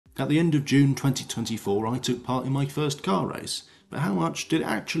At the end of June 2024 I took part in my first car race, but how much did it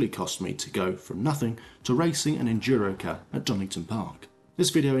actually cost me to go from nothing to racing an EnduroKA at Donington Park?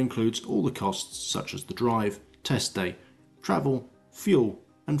 This video includes all the costs such as the drive, test day, travel, fuel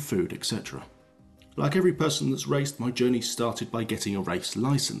and food, etc. Like every person that's raced, my journey started by getting a race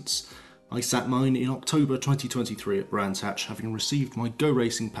licence. I sat mine in October 2023 at Brands Hatch, having received my Go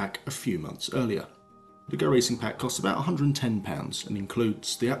Racing pack a few months earlier. The Go Racing pack costs about £110 and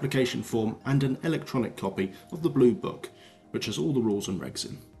includes the application form and an electronic copy of the Blue Book, which has all the rules and regs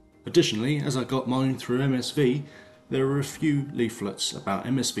in. Additionally, as I got mine through MSV, there are a few leaflets about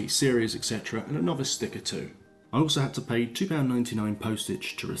MSV series, etc. and a novice sticker too. I also had to pay £2.99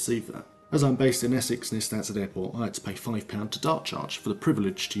 postage to receive that. As I'm based in Essex near Stansted Airport, I had to pay £5 to Dart Charge for the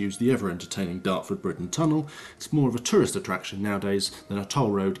privilege to use the ever-entertaining Dartford Bridge Tunnel. It's more of a tourist attraction nowadays than a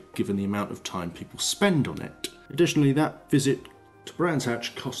toll road given the amount of time people spend on it. Additionally, that visit to Brands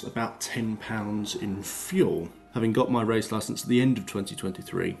Hatch cost about £10 in fuel. Having got my race licence at the end of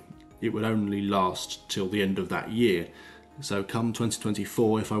 2023, it would only last till the end of that year. So come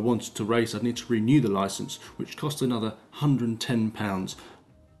 2024, if I wanted to race, I'd need to renew the licence, which cost another £110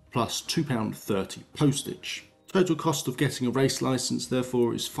 plus £2.30 postage. Total cost of getting a race licence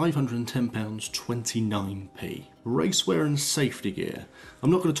therefore is £510.29p. Racewear and safety gear.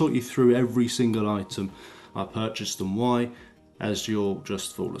 I'm not going to talk you through every single item I purchased and why, as you'll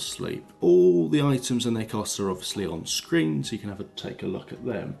just fall asleep. All the items and their costs are obviously on screen, so you can take a look at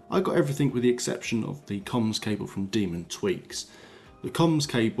them. I got everything with the exception of the comms cable from Demon Tweaks. The comms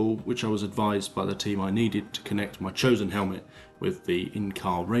cable, which I was advised by the team I needed to connect my chosen helmet with the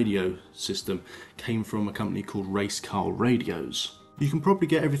in-car radio system, came from a company called Race Car Radios. You can probably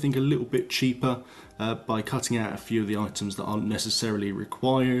get everything a little bit cheaper by cutting out a few of the items that aren't necessarily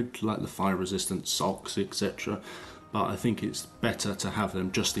required, like the fire-resistant socks, etc. But I think it's better to have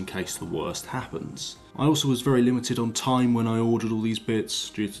them just in case the worst happens. I also was very limited on time when I ordered all these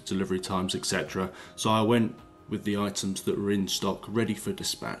bits due to delivery times, etc. So I went with the items that were in stock ready for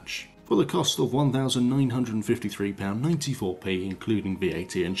dispatch. For the cost of £1,953.94p including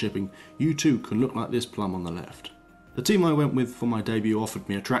VAT and shipping, you too can look like this plum on the left. The team I went with for my debut offered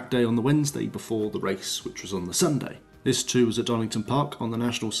me a track day on the Wednesday before the race, which was on the Sunday. This too was at Donington Park on the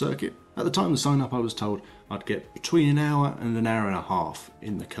national circuit. At the time of the sign up I was told I'd get between an hour and an hour and a half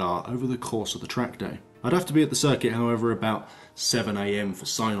in the car over the course of the track day. I'd have to be at the circuit however about 7 AM for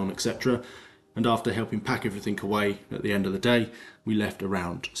sign on, etc. and after helping pack everything away at the end of the day, we left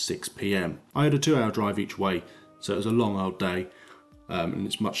around 6 PM. I had a 2-hour drive each way, so it was a long old day, and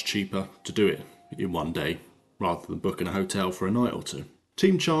it's much cheaper to do it in one day rather than booking a hotel for a night or two.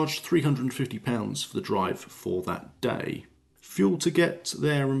 Team charged £350 for the drive for that day. Fuel to get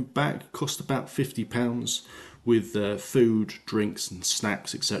there and back cost about £50, with food, drinks and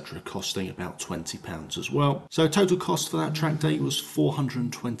snacks, etc. costing about £20 as well. So total cost for that track day was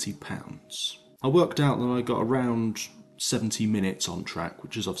 £420. I worked out that I got around 70 minutes on track,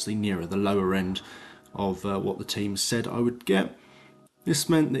 which is obviously nearer the lower end of what the team said I would get. This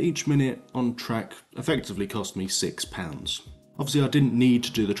meant that each minute on track effectively cost me £6. Obviously I didn't need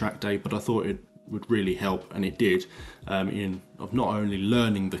to do the track day, but I thought it would really help, and it did, in of not only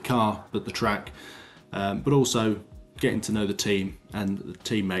learning the car but the track, but also getting to know the team and the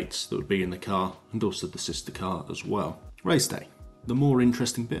teammates that would be in the car, and also the sister car as well. Race day, the more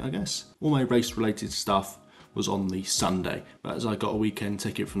interesting bit I guess. All my race related stuff was on the Sunday, but as I got a weekend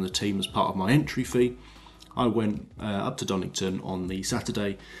ticket from the team as part of my entry fee, I went up to Donington on the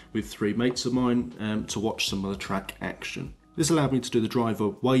Saturday with 3 mates of mine to watch some of the track action. This allowed me to do the driver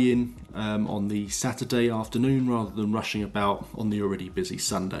weigh-in on the Saturday afternoon rather than rushing about on the already busy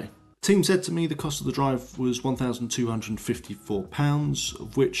Sunday. The team said to me the cost of the drive was £1,254,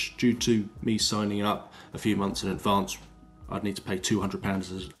 of which, due to me signing up a few months in advance, I'd need to pay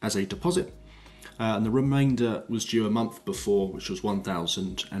 £200 as a deposit, and the remainder was due a month before, which was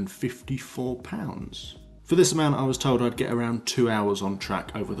 £1,054. For this amount I was told I'd get around 2 hours on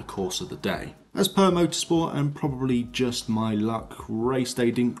track over the course of the day. As per Motorsport, and probably just my luck, race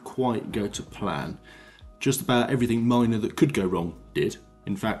day didn't quite go to plan. Just about everything minor that could go wrong did.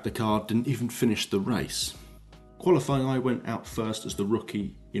 In fact, the car didn't even finish the race. Qualifying, I went out first as the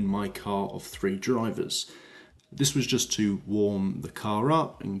rookie in my car of 3 drivers. This was just to warm the car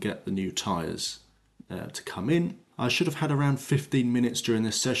up and get the new tyres to come in. I should have had around 15 minutes during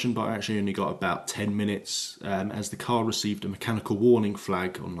this session, but I actually only got about 10 minutes as the car received a mechanical warning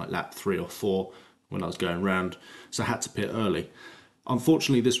flag on like lap 3 or 4 when I was going round, so I had to pit early.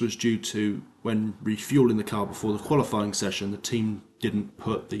 Unfortunately, this was due to when refueling the car before the qualifying session, the team didn't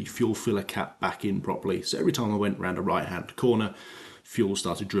put the fuel filler cap back in properly, so every time I went round a right-hand corner, fuel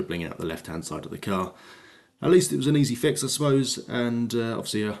started dribbling out the left-hand side of the car. At least it was an easy fix, I suppose, and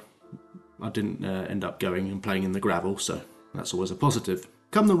obviously I didn't end up going and playing in the gravel, so that's always a positive.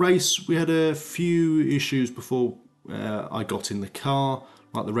 Come the race, we had a few issues before I got in the car,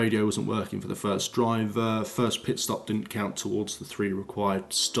 like the radio wasn't working for the first driver, first pit stop didn't count towards the 3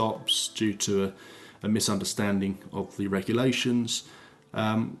 required stops due to a misunderstanding of the regulations.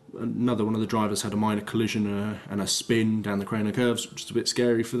 Another one of the drivers had a minor collision and a spin down the Craner curves, which is a bit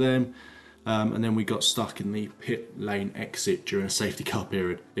scary for them. And then we got stuck in the pit lane exit during a safety car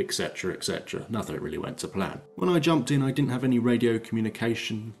period, etc, etc. Nothing really went to plan. When I jumped in, I didn't have any radio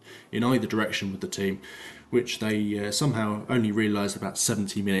communication in either direction with the team, which they somehow only realised about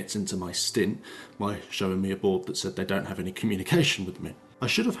 70 minutes into my stint by showing me a board that said they don't have any communication with me. I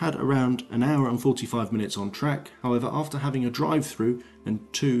should have had around an hour and 45 minutes on track. However, after having a drive-through and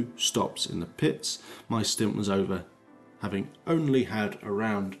 2 stops in the pits, my stint was over, having only had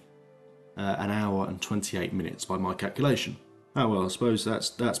around an hour and 28 minutes by my calculation. Oh well, I suppose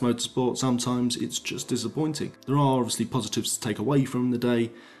that's motorsport. Sometimes it's just disappointing. There are obviously positives to take away from the day.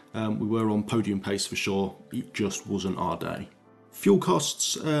 We were on podium pace for sure. It just wasn't our day. Fuel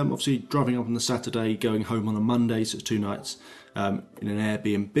costs, obviously driving up on the Saturday, going home on a Monday, so it's 2 nights in an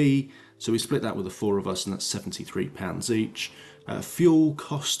Airbnb. So we split that with the 4 of us, and that's £73 each. Fuel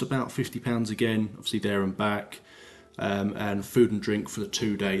cost about £50 again, obviously there and back. And food and drink for the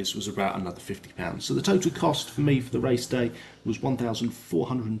 2 days was about another £50. So the total cost for me for the race day was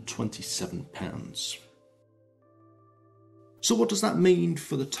 £1,427. So what does that mean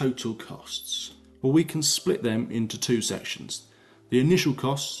for the total costs? Well, we can split them into 2 sections. The initial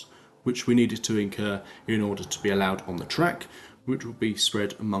costs, which we needed to incur in order to be allowed on the track, which will be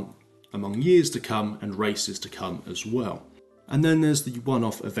spread among years to come and races to come as well. And then there's the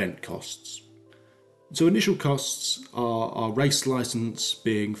one-off event costs. So initial costs are our race licence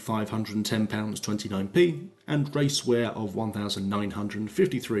being £510.29p and race wear of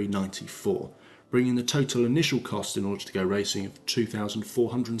 £1,953.94, bringing the total initial cost in order to go racing of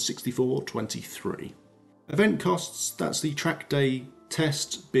 £2,464.23. Event costs, that's the track day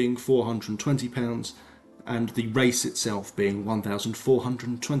test being £420 and the race itself being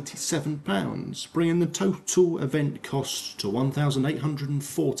 £1,427, bringing the total event cost to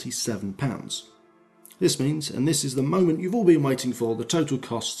 £1,847. This means, and this is the moment you've all been waiting for, the total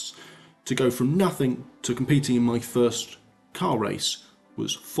costs to go from nothing to competing in my first car race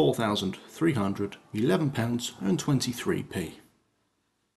was £4,311.23p.